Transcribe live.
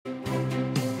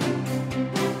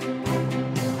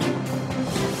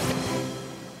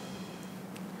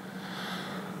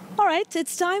right,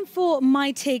 it's time for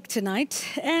my take tonight,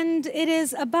 and it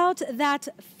is about that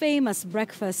famous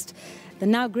breakfast that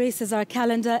now graces our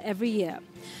calendar every year.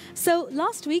 So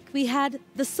last week we had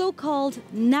the so-called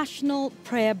National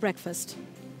Prayer Breakfast.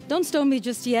 Don't stone me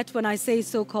just yet when I say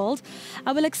so-called.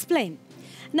 I will explain.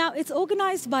 Now, it's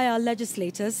organized by our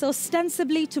legislators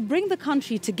ostensibly to bring the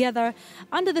country together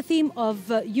under the theme of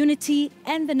unity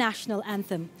and the national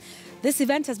anthem. This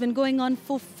event has been going on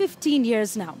for 15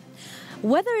 years now.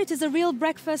 Whether it is a real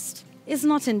breakfast is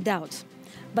not in doubt,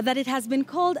 but that it has been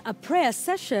called a prayer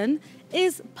session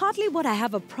is partly what I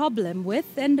have a problem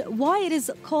with and why it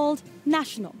is called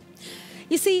national.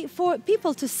 You see, for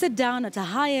people to sit down at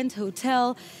a high-end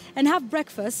hotel and have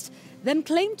breakfast, then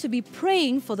claim to be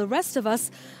praying for the rest of us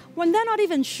when they're not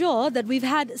even sure that we've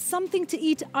had something to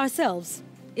eat ourselves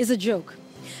is a joke.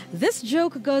 This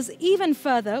joke goes even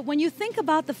further when you think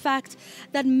about the fact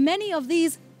that many of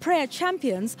these prayer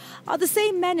champions are the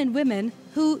same men and women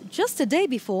who, just a day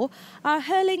before, are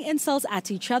hurling insults at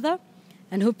each other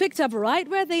and who picked up right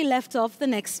where they left off the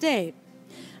next day.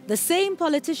 The same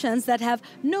politicians that have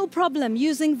no problem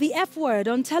using the F word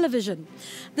on television.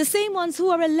 The same ones who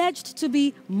are alleged to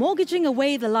be mortgaging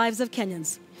away the lives of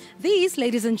Kenyans. These,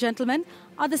 ladies and gentlemen,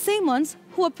 are the same ones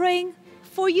who are praying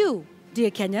for you, dear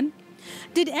Kenyan.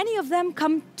 Did any of them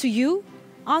come to you,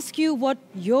 ask you what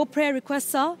your prayer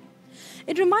requests are?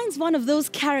 It reminds one of those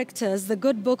characters the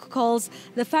good book calls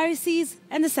the Pharisees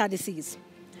and the Sadducees.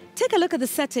 Take a look at the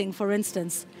setting, for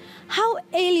instance. How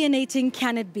alienating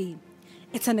can it be?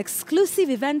 It's an exclusive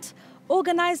event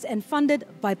organized and funded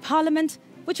by Parliament,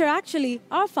 which are actually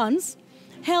our funds,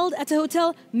 held at a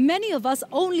hotel many of us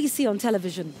only see on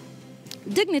television.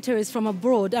 Dignitaries from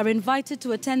abroad are invited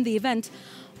to attend the event,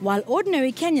 while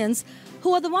ordinary Kenyans,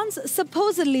 who are the ones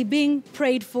supposedly being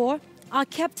prayed for, are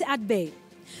kept at bay.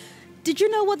 Did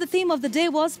you know what the theme of the day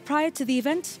was prior to the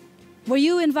event? Were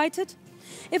you invited?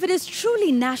 If it is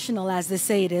truly national, as they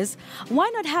say it is, why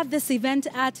not have this event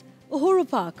at Uhuru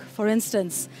Park, for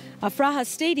instance, Afraha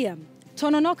Stadium,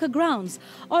 Tononoka Grounds,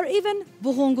 or even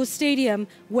Buhungu Stadium,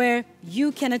 where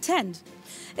you can attend?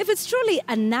 If it's truly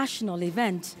a national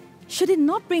event, should it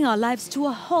not bring our lives to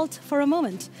a halt for a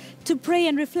moment, to pray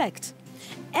and reflect?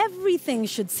 Everything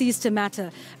should cease to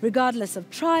matter, regardless of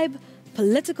tribe,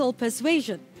 political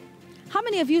persuasion. How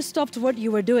many of you stopped what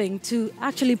you were doing to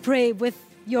actually pray with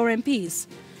your MPs?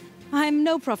 I'm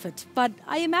no prophet, but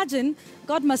I imagine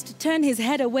God must turn his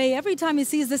head away every time he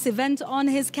sees this event on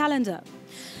his calendar.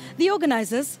 The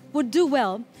organizers would do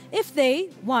well if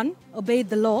they, 1, obeyed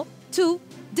the law, 2,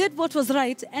 did what was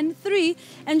right, and 3,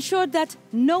 ensured that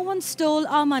no one stole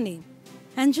our money,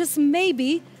 and just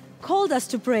maybe called us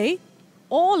to pray,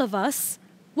 all of us,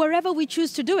 wherever we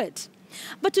choose to do it.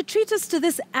 But to treat us to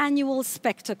this annual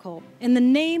spectacle in the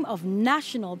name of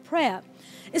national prayer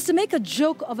is to make a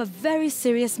joke of a very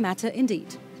serious matter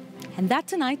indeed. And that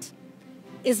tonight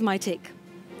is my take.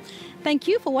 Thank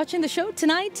you for watching the show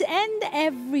tonight and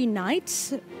every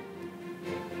night.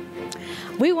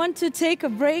 We want to take a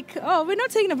break. Oh, we're not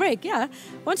taking a break, yeah.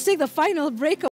 We want to take the final break.